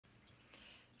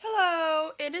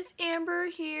it is Amber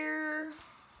here.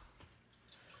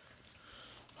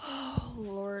 Oh,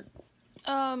 Lord.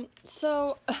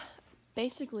 So,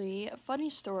 basically, a funny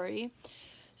story.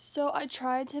 So, I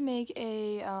tried to make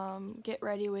a, get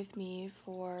ready with me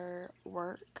for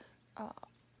work, a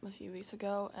few weeks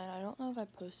ago, and I don't know if I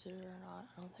posted it or not.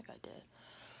 I don't think I did.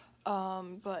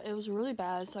 But it was really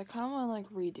bad, so I kind of want to, like,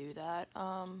 redo that.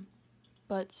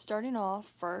 But starting off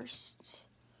first,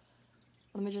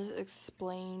 let me just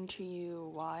explain to you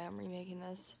why I'm remaking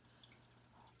this.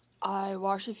 I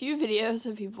watched a few videos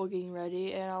of people getting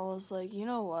ready, and I was like, you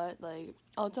know what, like,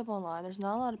 I looked up online, there's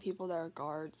not a lot of people that are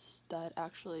guards that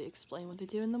actually explain what they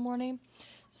do in the morning,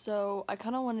 so I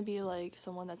kind of want to be, like,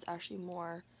 someone that's actually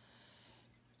more,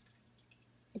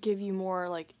 give you more,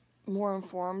 like, more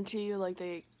informed to you, like,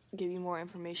 they give you more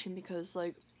information, because,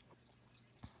 like,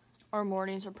 our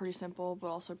mornings are pretty simple, but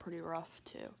also pretty rough,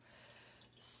 too.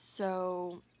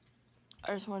 So,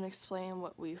 I just want to explain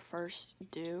what we first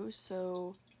do.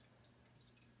 So,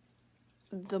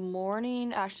 the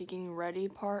morning actually getting ready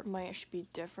part might actually be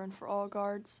different for all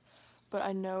guards, but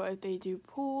I know if they do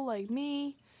pool like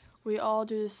me, we all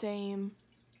do the same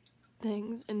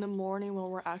things in the morning when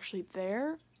we're actually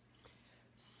there.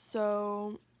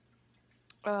 So,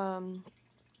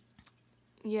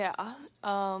 yeah,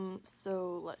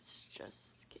 so let's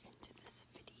just get into this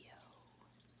video.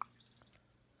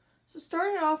 So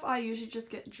starting off, I usually just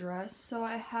get dressed. So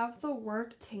I have the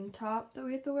work tank top that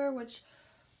we have to wear, which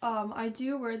I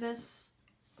do wear this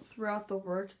throughout the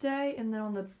work day, and then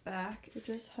on the back it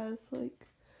just has like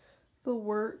the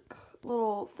work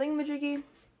little thingamajiggy.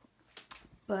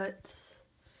 But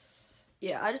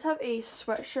yeah, I just have a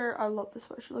sweatshirt. I love this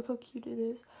sweatshirt. Look how cute it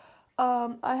is.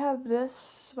 I have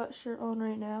this sweatshirt on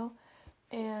right now,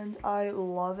 and I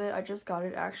love it. I just got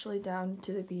it actually down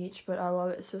to the beach, but I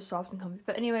love it. It's so soft and comfy.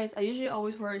 But anyways, I usually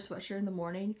always wear a sweatshirt in the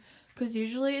morning, because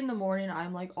usually in the morning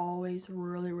I'm like always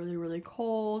really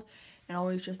cold and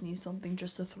always just need something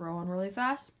just to throw on really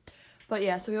fast. But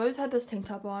yeah, so we always had this tank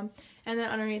top on, and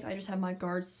then underneath I just have my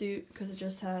guard suit because it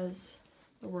just has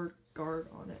the word guard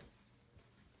on it.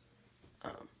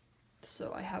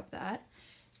 So I have that.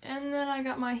 And then I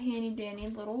got my handy dandy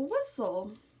little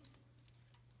whistle.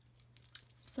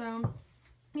 So,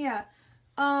 yeah.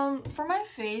 For my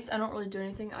face, I don't really do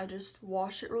anything. I just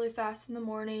wash it really fast in the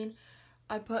morning.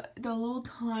 I put the little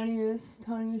tiniest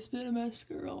bit of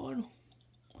mascara on.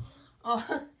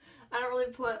 I don't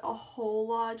really put a whole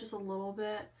lot, just a little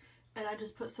bit. And I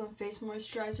just put some face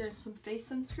moisturizer and some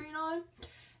face sunscreen on.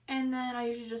 And then I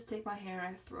usually just take my hair and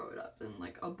I throw it up in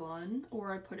like a bun,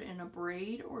 or I put it in a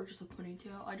braid or just a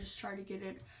ponytail. I just try to get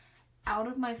it out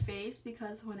of my face,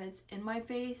 because when it's in my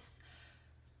face,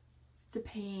 it's a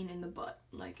pain in the butt.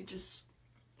 Like, it just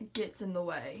gets in the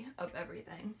way of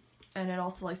everything. And it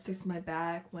also like sticks to my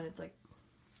back when it's like,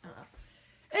 I don't know.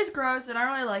 It's gross and I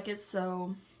don't really like it,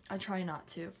 so I try not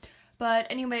to. But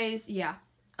anyways, yeah.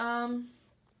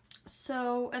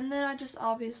 So, and then I just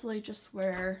obviously just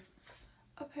wear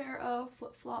a pair of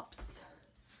flip-flops.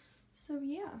 So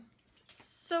yeah.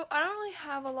 So I don't really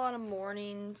have a lot of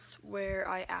mornings where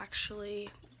I actually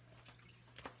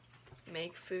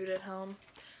make food at home.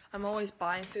 I'm always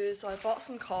buying food, so I bought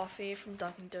some coffee from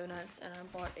Dunkin' Donuts, and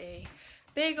I bought a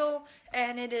bagel,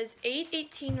 and it is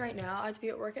 8:18 right now. I have to be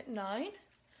at work at 9.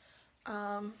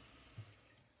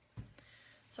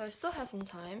 So I still have some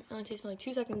time. It only takes me like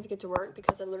 2 seconds to get to work,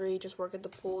 because I literally just work at the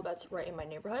pool that's right in my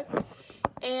neighborhood.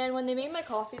 And when they made my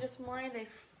coffee this morning,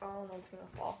 oh, that's gonna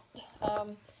fall.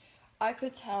 I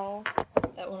could tell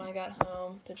that when I got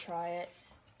home to try it,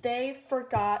 they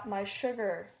forgot my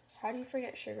sugar. How do you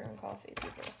forget sugar in coffee,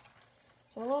 people?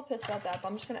 So I'm a little pissed about that, but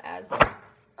I'm just gonna add some.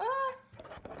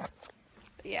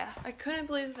 But yeah, I couldn't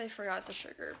believe that they forgot the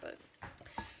sugar, but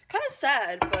kind of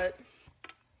sad, but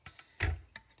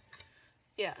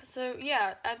yeah. So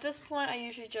yeah, at this point, I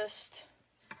usually just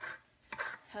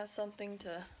have something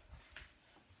to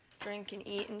drink and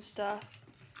eat and stuff.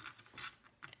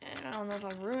 And I don't know if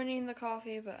I'm ruining the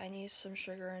coffee, but I need some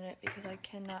sugar in it, because I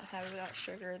cannot have that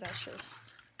sugar. That's just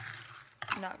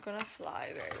not gonna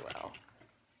fly very well.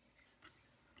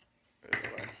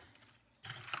 Lord.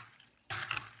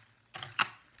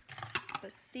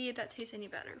 Let's see if that tastes any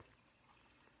better.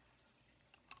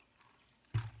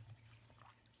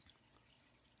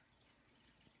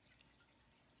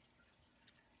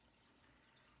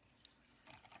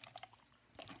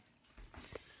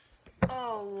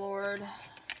 Oh Lord,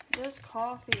 this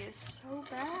coffee is so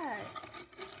bad.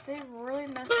 They really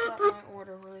messed up my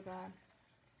order really bad.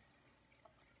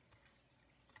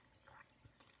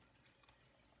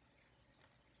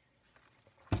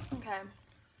 Okay.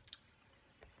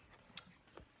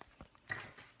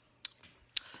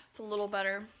 It's a little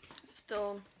better. It's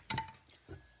still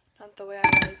not the way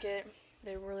I like it.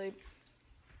 They really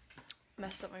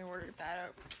messed up my word bad. I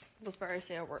was about to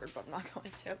say a word, but I'm not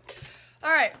going to.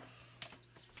 Alright.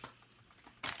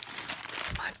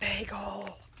 My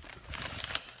bagel.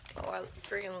 Oh, I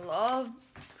freaking love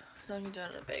Dunkin'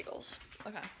 Donut bagels.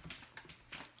 Okay.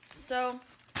 So,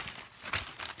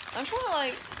 I'm trying to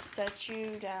like set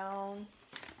you down.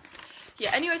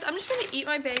 Yeah, anyways, I'm just gonna eat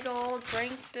my bagel,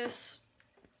 drink this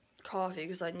coffee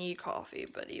because I need coffee,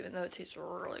 but even though it tastes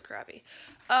really crappy.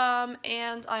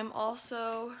 And I'm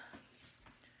also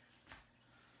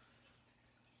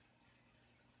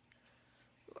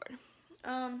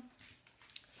and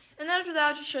then after that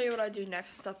I'll just show you what I do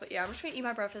next and stuff. But yeah, I'm just gonna eat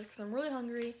my breakfast because I'm really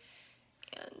hungry.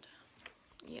 And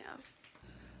yeah.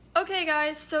 Okay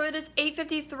guys, so it is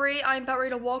 8:53. I'm about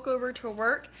ready to walk over to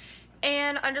work.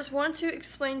 And I just wanted to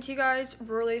explain to you guys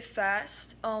really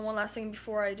fast, one last thing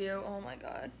before I do. Oh my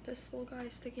god, this little guy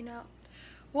is sticking out.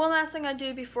 One last thing I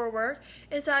do before work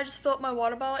is I just fill up my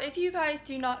water bottle. If you guys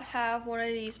do not have one of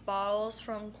these bottles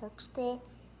from Corksicle,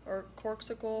 I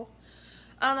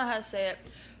don't know how to say it.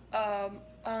 I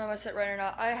don't know if I said it right or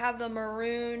not. I have the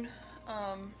maroon,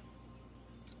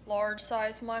 large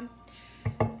size one.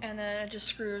 And then it just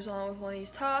screws on with one of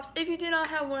these tops. If you do not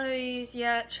have one of these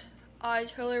yet, I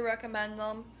totally recommend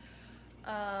them.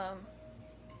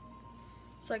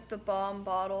 It's like the bomb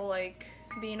bottle. Like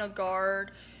being a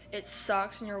guard, it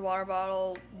sucks when your water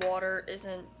bottle water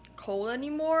isn't cold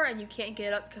anymore and you can't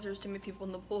get up because there's too many people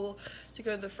in the pool to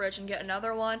go to the fridge and get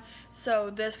another one.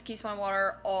 So this keeps my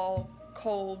water all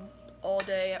cold all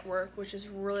day at work, which is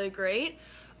really great.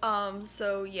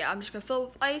 So yeah, I'm just gonna fill it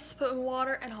with ice, put it in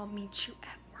water, and I'll meet you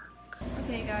at work.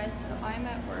 Okay guys, so I'm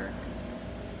at work.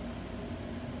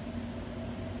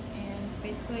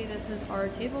 Basically, this is our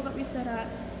table that we sit at,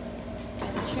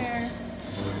 and the chair,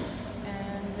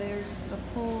 and there's the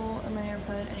pool and my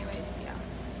airplane. Anyways, yeah.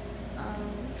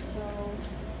 So,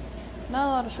 not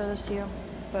allowed to show this to you,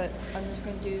 but I'm just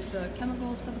going to do the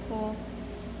chemicals for the pool,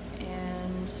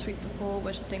 and sweep the pool,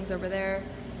 which the thing's over there,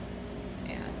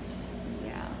 and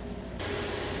yeah.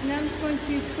 And then I'm just going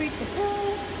to sweep the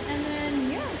pool, and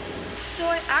then yeah. So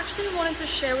I actually wanted to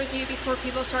share with you before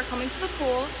people start coming to the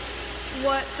pool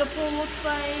what the pool looks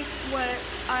like, what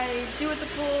I do at the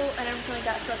pool, and everything like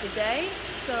that throughout the day.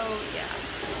 So yeah.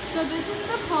 So this is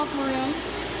the pump room.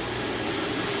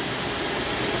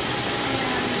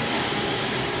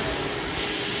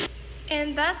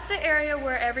 And that's the area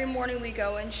where every morning we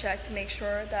go and check to make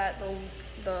sure that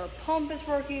the pump is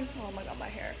working. Oh my god, my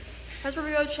hair. That's where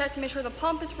we go check to make sure the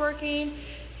pump is working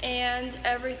and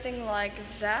everything like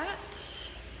that.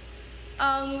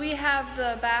 We have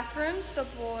the bathrooms, the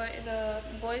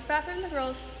boys' bathroom, the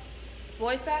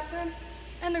boys' bathroom,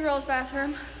 and the girls'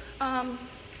 bathroom.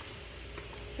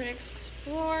 We're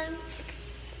exploring.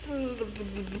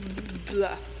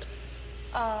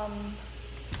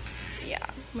 Yeah,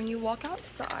 when you walk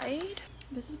outside,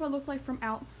 this is what it looks like from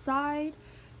outside.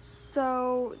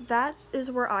 So that is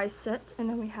where I sit, and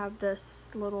then we have this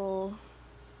little,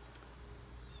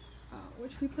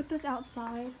 which we put this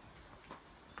outside.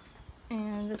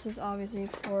 And this is obviously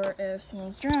for if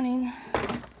someone's drowning,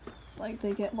 like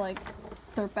they get like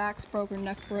their backs broke or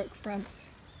neck broke from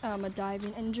a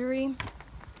diving injury.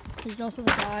 You're not supposed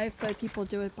to dive, but people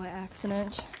do it by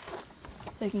accident.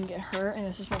 They can get hurt, and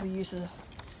this is what we use to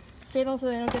save them so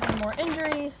they don't get any more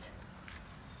injuries.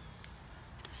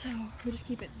 So we just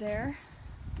keep it there.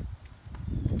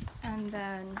 And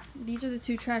then these are the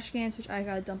two trash cans, which I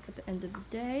gotta dump at the end of the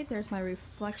day. There's my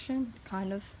reflection,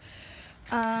 kind of.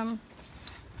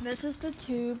 This is the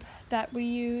tube that we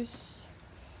use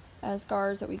as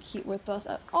guards that we keep with us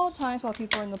at all times while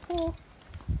people are in the pool.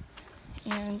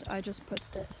 And I just put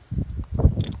this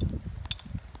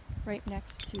right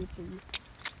next to the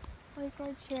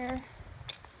lifeguard chair.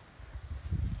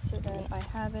 So then I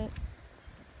have it.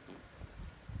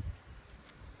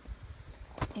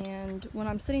 And when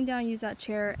I'm sitting down, I use that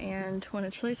chair, and when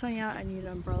it's really sunny out, I need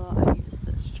an umbrella, I use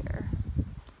this chair.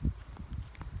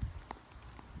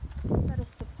 That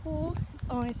is the pool. It's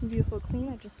all nice and beautiful clean.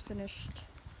 I just finished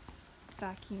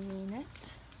vacuuming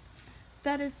it.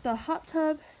 That is the hot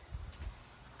tub.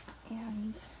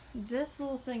 And this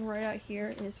little thing right out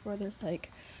here is where there's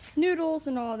like noodles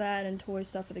and all that and toy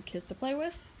stuff for the kids to play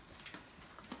with.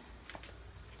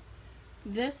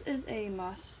 This is a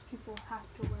must. People have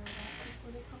to wear that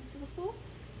before they come to the pool.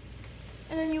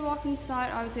 And then you walk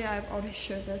inside. Obviously, I've already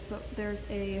showed this, but there's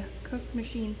a Coke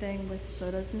machine thing with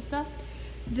sodas and stuff.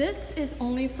 This is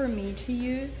only for me to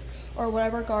use or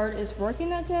whatever guard is working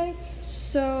that day.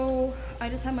 So I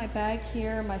just have my bag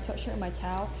here, my sweatshirt, and my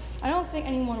towel. I don't think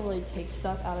anyone really takes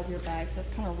stuff out of your bags. That's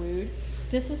kind of rude.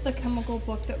 This is the chemical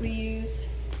book that we use.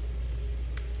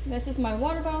 This is my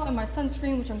water bottle and my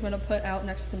sunscreen, which I'm going to put out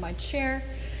next to my chair.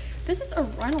 This is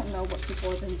I don't know what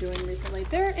people have been doing recently.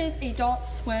 There is adult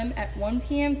swim at 1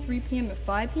 p.m., 3 p.m., and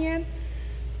 5 p.m.,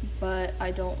 but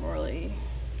I don't really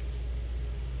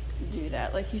do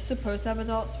that. Like, you're supposed to have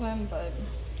adult swim, but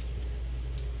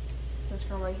this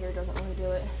girl right here doesn't really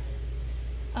do it.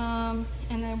 And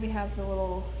then we have the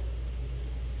little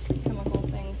chemical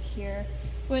things here,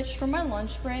 which for my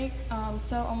lunch break,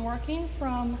 so I'm working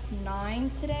from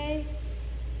 9 today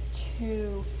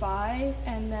to 5,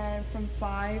 and then from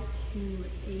 5 to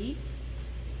 8.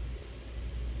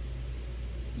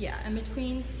 Yeah, and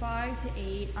between 5 to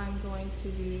 8, I'm going to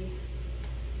be,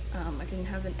 I can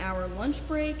have an hour lunch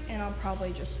break, and I'll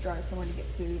probably just drive somewhere to get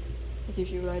food. That's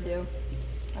usually what I do.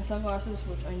 My sunglasses,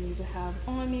 which I need to have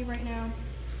on me right now.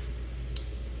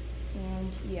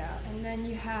 And yeah, and then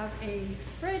you have a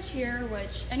fridge here,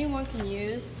 which anyone can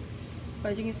use.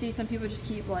 But as you can see, some people just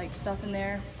keep like stuff in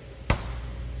there.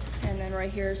 And then right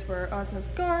here is where us as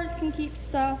guards can keep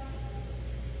stuff.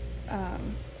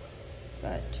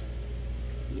 But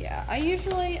yeah, I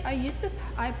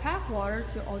pack water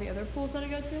to all the other pools that I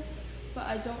go to, but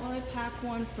I don't really pack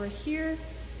one for here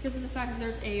because of the fact that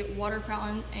there's a water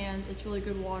fountain and it's really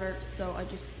good water, so I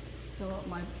just fill up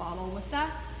my bottle with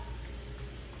that.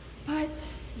 But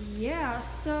yeah,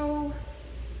 so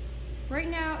right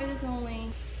now it is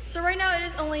only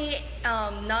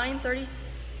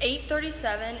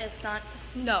 8:37. It's not,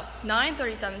 no,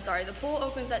 9:37, sorry. The pool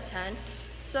opens at 10.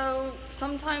 So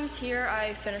sometimes here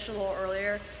I finish a little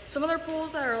earlier. Some other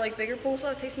pools that are like bigger pools,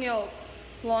 so it takes me a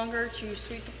longer to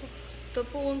sweep the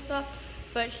pool and stuff.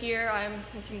 But here as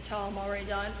you can tell, I'm already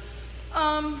done.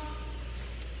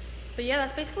 But yeah,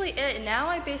 that's basically it. Now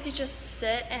I basically just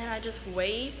sit and I just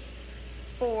wait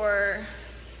for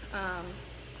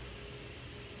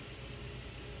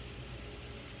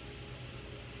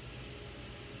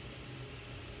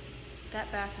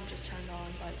that bathroom just turned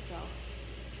on by itself.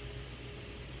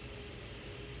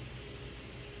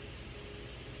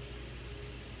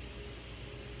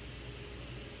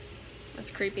 That's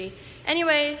creepy.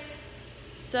 Anyways,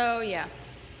 so yeah.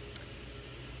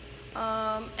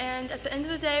 And at the end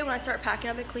of the day, when I start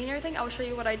packing up and cleaning everything, I will show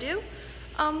you what I do.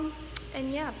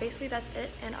 And yeah, basically that's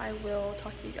it, and I will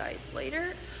talk to you guys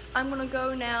later. I'm gonna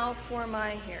go now for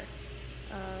my hair.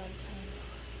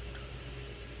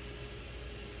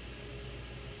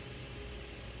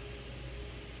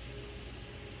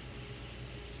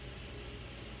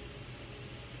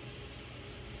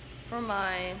 For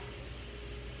my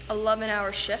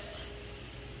 11-hour shift.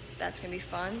 That's gonna be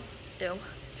fun. Ew.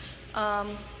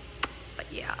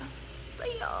 But yeah,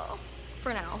 see y'all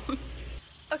for now.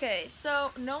 Okay,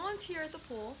 so no one's here at the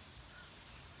pool.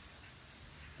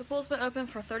 The pool's been open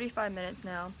for 35 minutes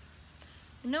now.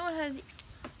 No one has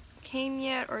came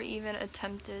yet or even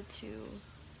attempted to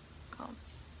come.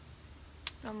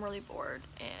 I'm really bored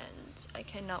and I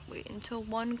cannot wait until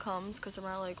one comes, because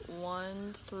around like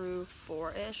 1 through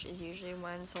 4-ish is usually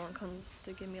when someone comes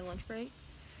to give me a lunch break.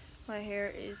 My hair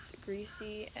is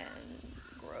greasy and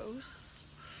gross.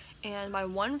 And my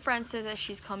one friend said that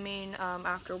she's coming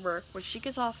after work, which she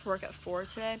gets off work at 4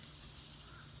 today.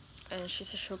 And she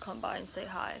said she'll come by and say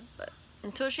hi. But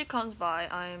until she comes by,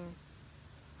 I'm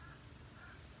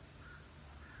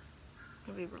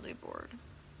gonna be really bored.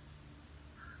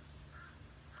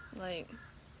 Like,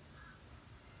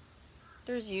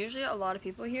 there's usually a lot of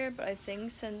people here, but I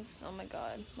think since, oh my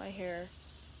god, my hair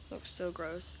looks so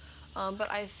gross.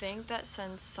 But I think that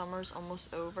since summer's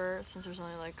almost over, since there's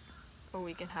only like a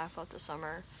week and a half left of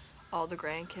summer, all the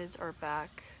grandkids are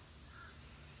back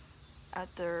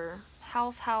at their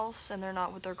house, and they're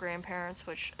not with their grandparents,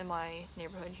 which in my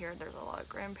neighborhood here, there's a lot of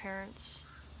grandparents.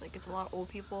 Like, it's a lot of old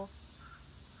people.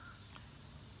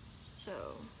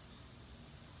 So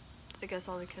I guess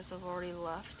all the kids have already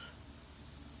left.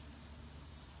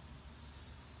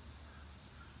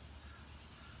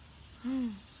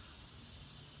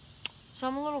 So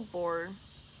I'm a little bored,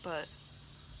 but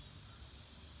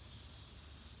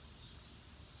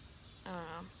I don't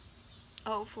know.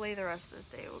 Hopefully the rest of this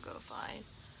day will go fine.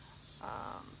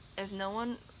 If no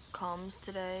one comes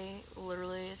today,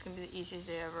 literally it's gonna be the easiest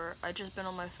day ever. I just been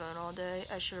on my phone all day.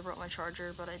 I should have brought my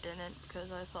charger, but I didn't,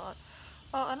 because I thought,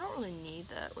 oh, I don't really need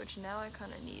that, which now I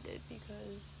kind of need it,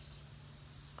 because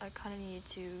I kind of need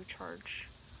to charge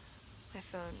my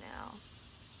phone now.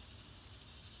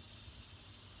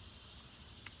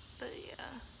 But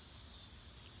yeah.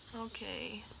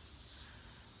 Okay.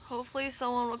 Hopefully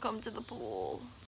someone will come to the pool.